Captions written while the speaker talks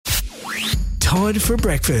Todd for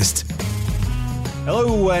breakfast.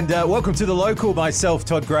 Hello and welcome to The Local. Myself,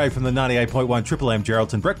 Todd Gray from the 98.1 Triple M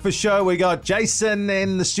Geraldton Breakfast Show. We got Jason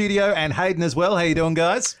in the studio and Hayden as well. How you doing,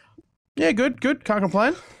 guys? Yeah, good. Can't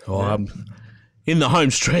complain. Oh, I'm in the home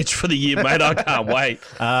stretch for the year, mate. I can't wait.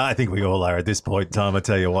 I think we all are at this point in time. I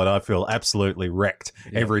tell you what, I feel absolutely wrecked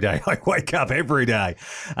every day. I wake up every day.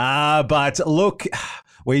 But look...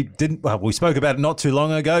 We spoke about it not too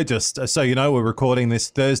long ago. Just so you know, we're recording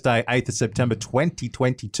this Thursday, 8th of September,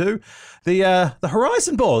 2022. The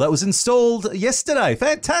Horizon Ball that was installed yesterday,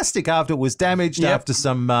 fantastic. After it was damaged, after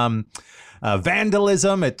some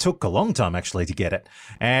vandalism, it took a long time actually to get it,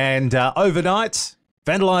 and overnight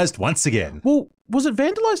vandalized once again. Well, was it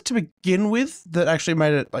vandalized to begin with that actually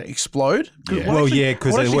made it explode? Yeah.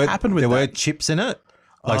 Because there were chips in it.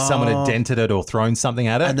 Like someone had dented it or thrown something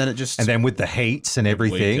at it. And then and then with the heat and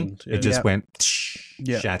everything, weakened, it just went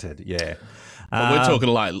shattered. Yeah. But we're talking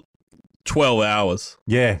like 12 hours.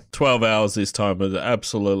 Yeah. 12 hours this time is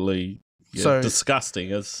absolutely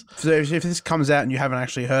disgusting. So if this comes out and you haven't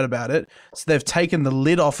actually heard about it, so they've taken the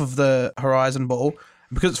lid off of the Horizon Ball.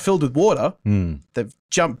 Because it's filled with water, they've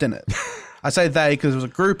jumped in it. I say they because it was a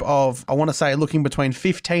group of, I want to say, looking between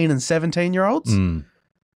 15 and 17-year-olds.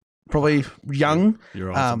 Probably young.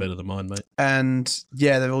 Your eyes are better than mine, mate. And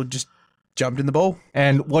yeah, they've all just jumped in the ball.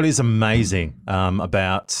 And what is amazing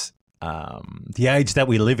about the age that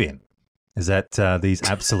we live in is that these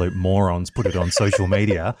absolute morons put it on social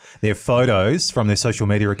media. Their photos from their social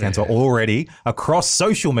media accounts are already across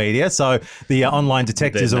social media. So the online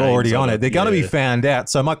detectives are already on it. They're going to be found out.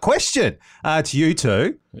 So my question to you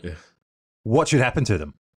two, what should happen to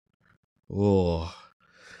them? Oh,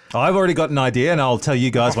 I've already got an idea, and I'll tell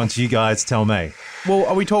you guys once you guys tell me. Well,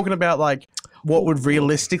 are we talking about like what would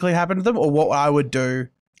realistically happen to them, or what I would do?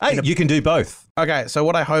 Hey, you can do both. Okay, so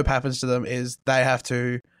what I hope happens to them is they have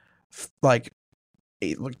to, they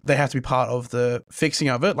have to be part of the fixing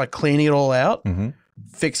of it, like cleaning it all out,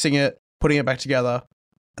 fixing it, putting it back together,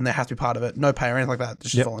 and they have to be part of it. No pay or anything like that,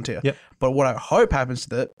 just volunteer. Yep. But what I hope happens to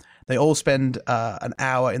that, they all spend an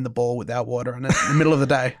hour in the ball without water in it in the middle of the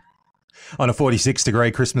day. On a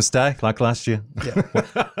 46-degree Christmas day, like last year. Yeah.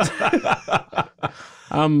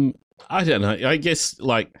 I don't know. I guess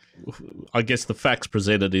the facts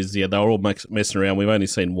presented is they're all messing around. We've only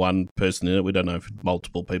seen one person in it. We don't know if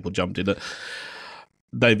multiple people jumped in it.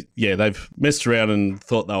 They've messed around and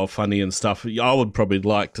thought they were funny and stuff. I would probably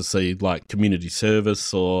like to see like community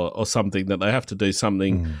service or something that they have to do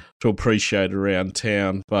something to appreciate around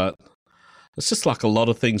town, but. It's just like a lot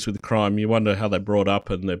of things with crime. You wonder how they brought up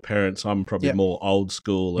and their parents. I'm probably more old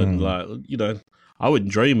school and I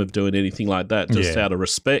wouldn't dream of doing anything like that just out of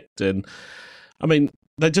respect. And I mean,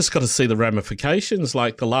 they just got to see the ramifications.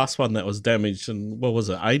 Like the last one that was damaged and what was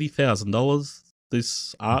it, $80,000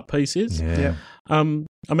 this art piece is? Yeah. I mean,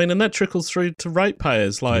 and that trickles through to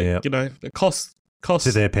ratepayers. It costs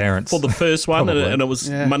to their parents for the first one, and it was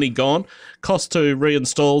money gone. Cost to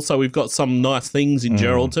reinstall, so we've got some nice things in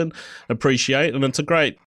Geraldton. Appreciate, and it's a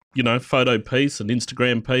great, photo piece, an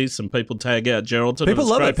Instagram piece, and people tag out Geraldton. People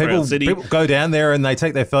love it. People go down there and they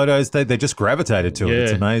take their photos. They just gravitated to it.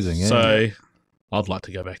 It's amazing. Yeah. So I'd like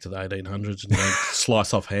to go back to the 1800s and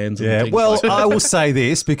slice off hands. And things well, like that. I will say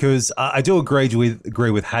this because I do agree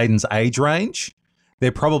with Hayden's age range. They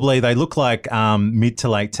look like mid to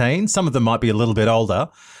late teens. Some of them might be a little bit older,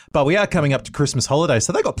 but we are coming up to Christmas holidays,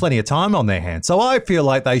 so they've got plenty of time on their hands. So I feel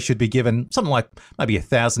like they should be given something like maybe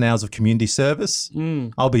 1,000 hours of community service.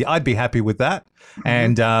 I'd be happy with that,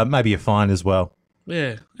 and maybe a fine as well.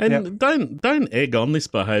 Yeah, and don't egg on this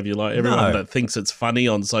behaviour like everyone that thinks it's funny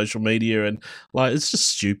on social media and like it's just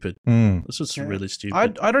stupid. It's just really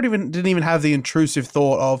stupid. I didn't even have the intrusive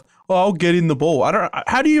thought of I'll get in the ball.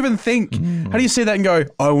 How do you even think? How do you see that and go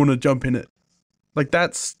I want to jump in it? Like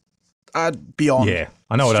that's beyond. Yeah,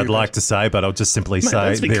 I know what I'd like to say, but I'll just simply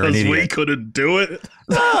say they're an idiot. We couldn't do it.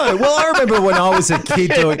 No, well, I remember when I was a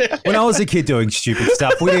kid doing stupid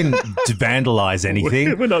stuff. We didn't vandalise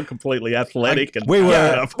anything. We're not completely athletic. We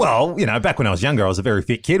were, back when I was younger, I was a very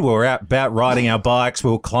fit kid. We were out about riding our bikes.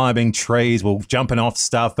 We were climbing trees. We were jumping off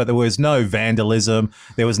stuff, but there was no vandalism.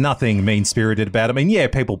 There was nothing mean-spirited about it. I mean,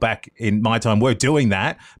 people back in my time were doing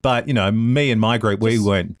that, but, me and my group, we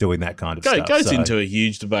weren't doing that kind of stuff. It goes into a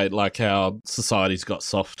huge debate like how society's got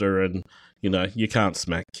softer and you can't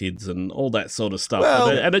smack kids and all that sort of stuff. Well,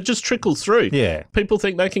 and it just trickles through. Yeah. People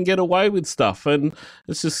think they can get away with stuff and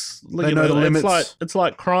it's just, they know the limits. It's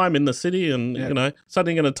like crime in the city and, it's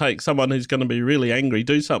only going to take someone who's going to be really angry,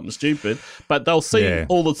 do something stupid, but they'll see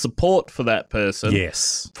all the support for that person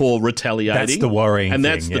for retaliating. That's the worrying and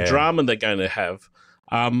thing. that's the drama they're going to have.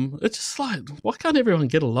 It's just like, why can't everyone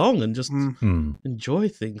get along and just enjoy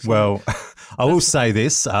things? Well, I will say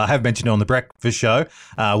this. I have mentioned it on the breakfast show.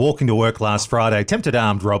 Walking to work last Friday, attempted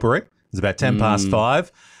armed robbery. It was about 10 past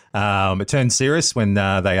 5. It turned serious when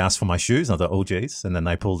they asked for my shoes. I thought, oh, geez. And then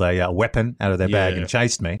they pulled a weapon out of their bag and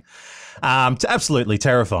chased me. Absolutely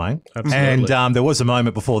terrifying. Absolutely. And there was a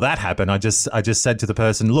moment before that happened. I just said to the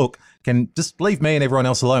person, look, can just leave me and everyone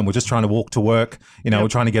else alone. We're just trying to walk to work. We're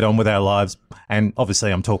trying to get on with our lives. And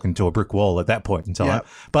obviously I'm talking to a brick wall at that point in time. Yep.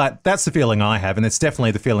 But that's the feeling I have. And it's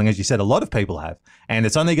definitely the feeling, as you said, a lot of people have. And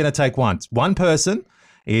it's only going to take once. One person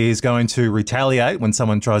is going to retaliate when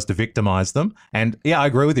someone tries to victimize them. And I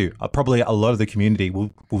agree with you. Probably a lot of the community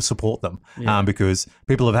will support them because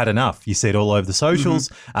people have had enough. You see it all over the socials,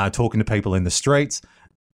 talking to people in the streets.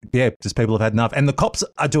 Yeah, just people have had enough. And the cops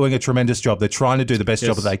are doing a tremendous job. They're trying to do the best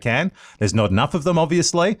job that they can. There's not enough of them,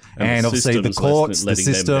 obviously. And obviously the courts, the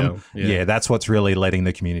system. Yeah, that's what's really letting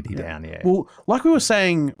the community down. Yeah. Well, like we were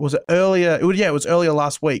saying, was it earlier? It was earlier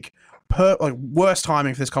last week. Worst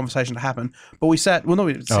timing for this conversation to happen. But we sat down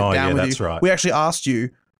with you. Right. We actually asked you,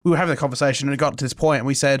 we were having a conversation and it got to this point and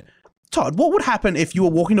we said, Todd, what would happen if you were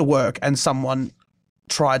walking to work and someone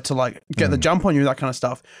tried to get the jump on you, that kind of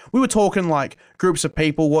stuff? We were talking groups of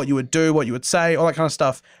people, what you would do, what you would say, all that kind of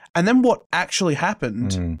stuff. And then what actually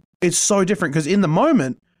happened is so different because in the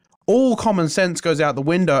moment, all common sense goes out the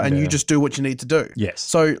window and you just do what you need to do. Yes.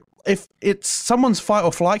 So if it's someone's fight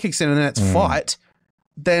or flight kicks in and then it's fight,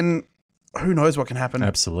 then who knows what can happen.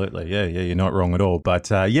 Absolutely. Yeah, you're not wrong at all. But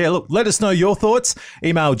look, let us know your thoughts.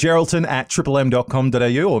 Email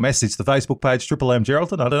geraldton@m.com.au or message the Facebook page, M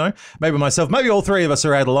Geraldton. I don't know. Maybe myself, maybe all three of us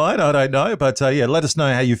are out of line. I don't know. But let us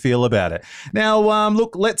know how you feel about it. Now,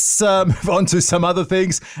 look, let's move on to some other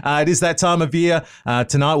things. It is that time of year.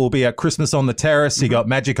 Tonight will be at Christmas on the Terrace. You got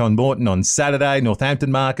Magic on Moreton on Saturday,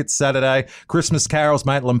 Northampton Market Saturday, Christmas carols,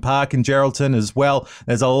 Maitland Park in Geraldton as well.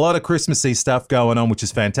 There's a lot of Christmassy stuff going on, which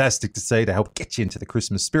is fantastic to see, to help get you into the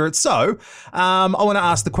Christmas spirit. So I want to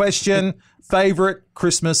ask the question, favourite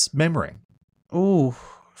Christmas memory? Ooh,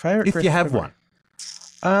 favourite if Christmas you have memory.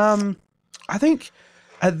 one. I think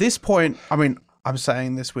at this point, I mean, I'm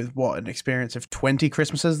saying this with an experience of 20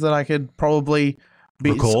 Christmases that I could probably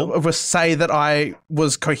say that I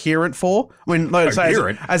was coherent for. I mean, no,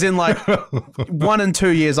 coherent? as in 1 and 2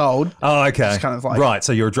 years old. Oh, okay. Just kind of right,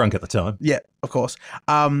 so you were drunk at the time. Yeah, of course.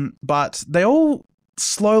 But they all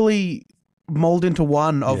slowly mold into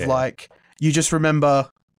one of you just remember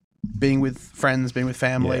being with friends, being with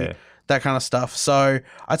family, that kind of stuff. So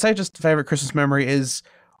I'd say just favorite Christmas memory is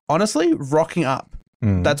honestly rocking up.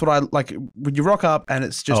 That's what I like when you rock up and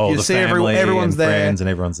it's just you see everyone's there, friends and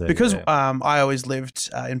everyone's there. Because I always lived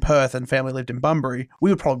in Perth and family lived in Bunbury. We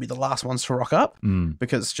would probably be the last ones to rock up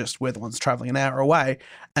because just we're the ones traveling an hour away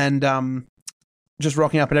and just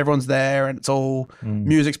rocking up and everyone's there and it's all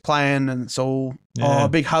music's playing and it's all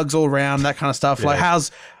big hugs all around, that kind of stuff.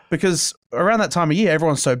 Because around that time of year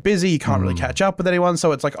everyone's so busy you can't really catch up with anyone,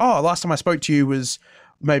 so it's last time I spoke to you was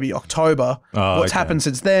maybe October. What's happened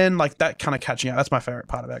since then? That kind of catching up. That's my favorite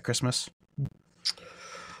part about Christmas.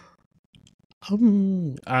 For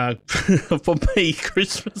me,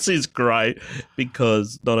 Christmas is great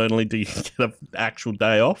because not only do you get an actual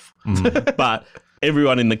day off, but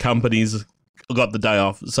everyone in the company's got the day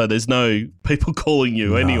off, so there's no people calling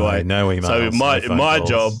you anyway. No emails. So my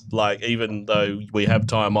job, even though we have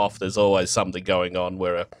time off, there's always something going on.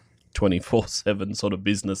 We're a 24/7 sort of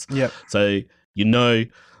business. Yep. So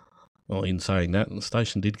well, in saying that, the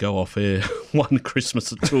station did go off air one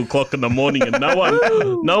Christmas at 2:00 in the morning, and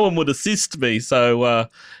no one would assist me. So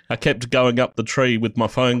I kept going up the tree with my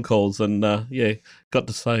phone calls, and got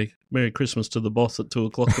to say Merry Christmas to the boss at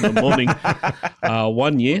 2:00 in the morning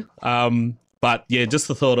 1 year. But yeah, just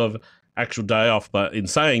the thought of actual day off. But in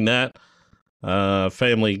saying that,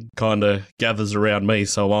 family kind of gathers around me,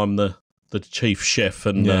 so I'm the chief chef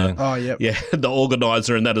and the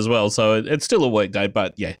organizer and that as well. So it's still a weekday,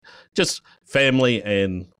 but just family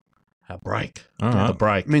and a break. The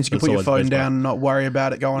break. It means you can put your phone down and not worry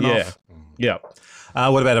about it going off. Yeah.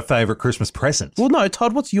 What about a favourite Christmas present? Well, no,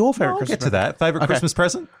 Todd, what's your favourite Christmas present? I'll get to that. Favourite Christmas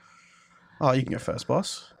present? Oh, you can go first,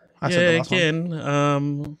 boss. I said the last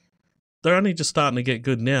one. They're only just starting to get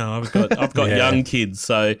good now. I've got young kids,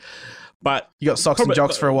 so... But you got socks and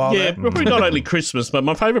jocks for a while. Yeah, probably not only Christmas, but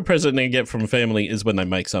my favourite present I get from family is when they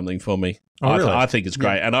make something for me. Oh, really? I think it's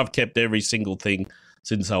great, and I've kept every single thing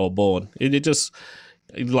since I was born. It just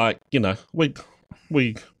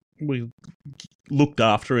we we looked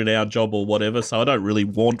after in our job or whatever, so I don't really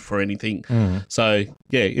want for anything. So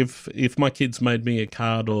yeah, if my kids made me a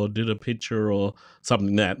card or did a picture or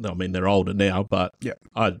something that, I mean, they're older now, but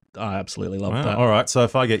I absolutely love that. All right, so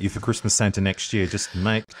if I get you for Christmas Santa next year, just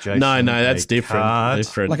make Jason No, that's different. card.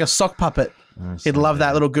 Different. Like a sock puppet. He'd love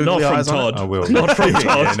that little googly Not from eyes Todd. on it. I will. Not from Todd.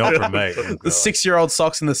 Yeah, not from me. The 6-year-old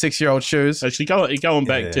socks and the 6-year-old shoes. Actually, going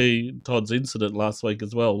back to Todd's incident last week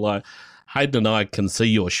as well, like Hayden and I can see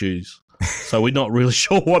your shoes. So we're not really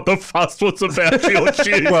sure what the fuss was about your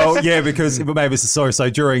shoes. Well, yeah, because maybe so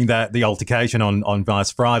during the altercation on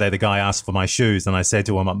Vice Friday, the guy asked for my shoes, and I said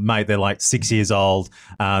to him, mate, they're like 6 years old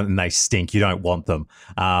and they stink. You don't want them.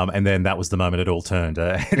 And then that was the moment it all turned.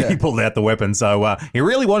 He pulled out the weapon. So he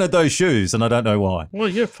really wanted those shoes, and I don't know why. Well,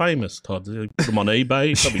 you're famous, Todd. You put them on eBay,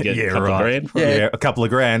 you probably get a couple of grand. Yeah, a couple of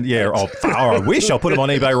grand. Yeah. I wish I'll put them on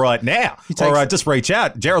eBay right now. Or just reach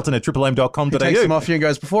out, Geraldton at triplem.com.au. He takes them off you and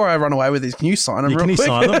goes, before I run away with these, can you sign them real quick? Can you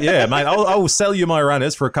sign them? Yeah, mate. I will sell you my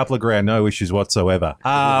runners for a couple of grand. No issues whatsoever.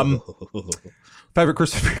 Favorite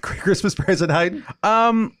Christmas present, Hayden?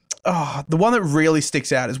 The one that really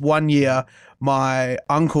sticks out is one year my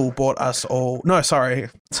uncle bought us all. No, sorry.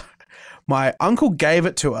 My uncle gave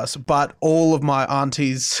it to us, but all of my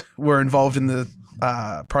aunties were involved in the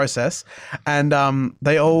process, and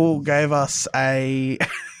they all gave us a.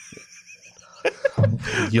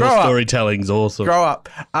 Your storytelling's awesome. Grow up.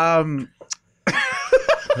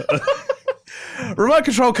 Remote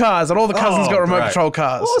control cars, and all the cousins got remote control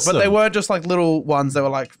cars. Awesome. But they weren't just like little ones. They were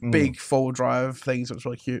like big 4-wheel-drive things. It was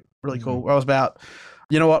really cute, really cool. I was about,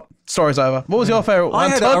 you know what? Story's over. What was your favorite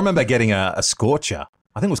one? I remember getting a Scorcher.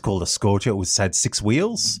 I think it was called a Scorcher. It had 6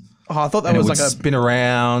 wheels. Oh, I thought that was like a spin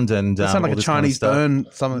around and it sounded like a Chinese burn.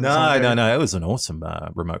 No. It was an awesome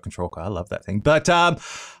remote control car. I love that thing. But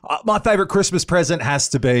my favorite Christmas present has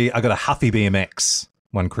to be I got a Huffy BMX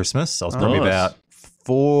one Christmas. I was probably about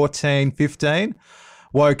 14, 15.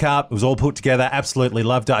 Woke up, it was all put together, absolutely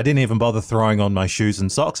loved it. I didn't even bother throwing on my shoes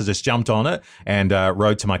and socks. I just jumped on it and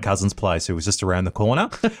rode to my cousin's place, who was just around the corner.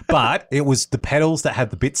 But it was the pedals that had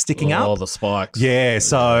the bits sticking up. Oh, the spikes. Yeah,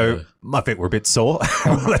 so my feet were a bit sore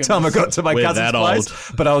by the time I got to my cousin's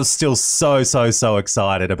place. But I was still so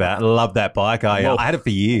excited about it. I love that bike. I had it for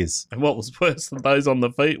years. And what was worse than those on the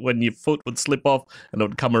feet, when your foot would slip off and it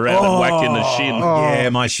would come around and whack you in the shin. Yeah,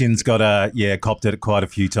 my shin's got copped it quite a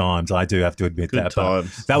few times. I do have to admit that. Times.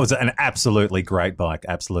 But that was an absolutely great bike.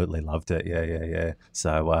 Absolutely loved it. Yeah.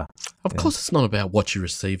 So, of course, it's not about what you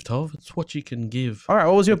received, Tov. It's what you can give. All right,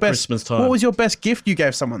 what was your best Christmas time? What was your best gift you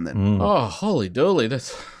gave someone then? Oh, holy dooly!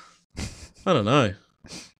 That's I don't know.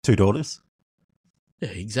 2 daughters. Yeah,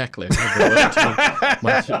 exactly.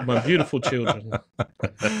 My beautiful children.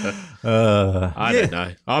 I don't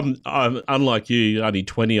know. I'm unlike you. Only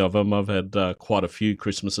 20 of them. I've had quite a few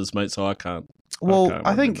Christmases, mate. So I can't. Well,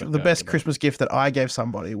 I think the best Christmas gift that I gave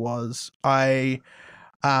somebody was I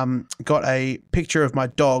got a picture of my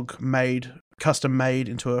dog custom made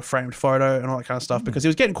into a framed photo and all that kind of stuff because he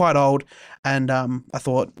was getting quite old, and I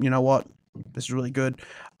thought, you know what, this is really good.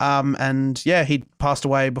 And yeah, he passed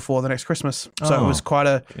away before the next Christmas, so it was quite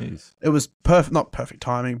it was not perfect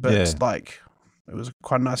timing, but it was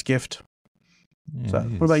quite a nice gift. Yeah, so,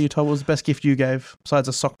 what about you, Todd? What was the best gift you gave besides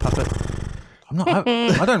a sock puppet?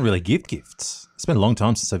 I don't really give gifts. It's been a long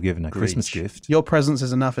time since I've given a Christmas gift. Your presence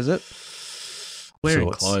is enough, is it? Wearing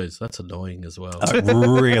clothes, that's annoying as well. It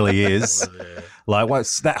really is. Like,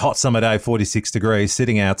 what's that hot summer day, 46 degrees,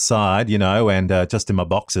 sitting outside, and just in my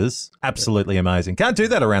boxes. Absolutely amazing. Can't do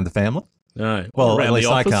that around the family. No. Well, at least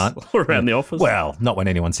I can't. Or around the office. Well, not when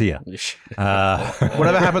anyone's here.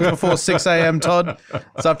 Whatever happens before 6 a.m., Todd,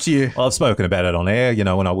 it's up to you. Well, I've spoken about it on air.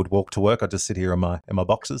 When I would walk to work, I'd just sit here in my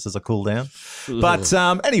boxes as I cool down. But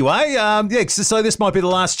anyway, so this might be the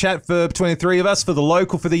last chat between the three of us for the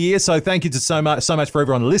local for the year. So thank you to so much for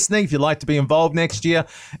everyone listening. If you'd like to be involved next year,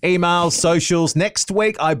 emails, socials. Next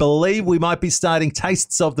week, I believe we might be starting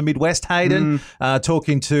Tastes of the Midwest, Hayden,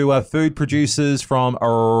 talking to food producers from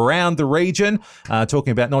around the region,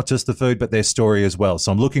 talking about not just the food, but their story as well.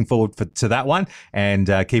 So I'm looking forward to that one, and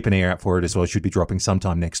keep an ear out for it as well. It should be dropping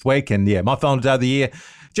sometime next week. And yeah, my final day of the year,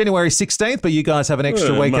 January 16th, but you guys have an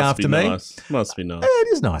extra week after me. Must be nice. It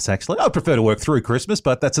is nice, actually. I prefer to work through Christmas,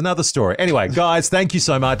 but that's another story. Anyway, guys, thank you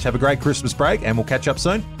so much. Have a great Christmas break, and we'll catch up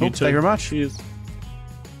soon. Cool. Thank you very much. Cheers.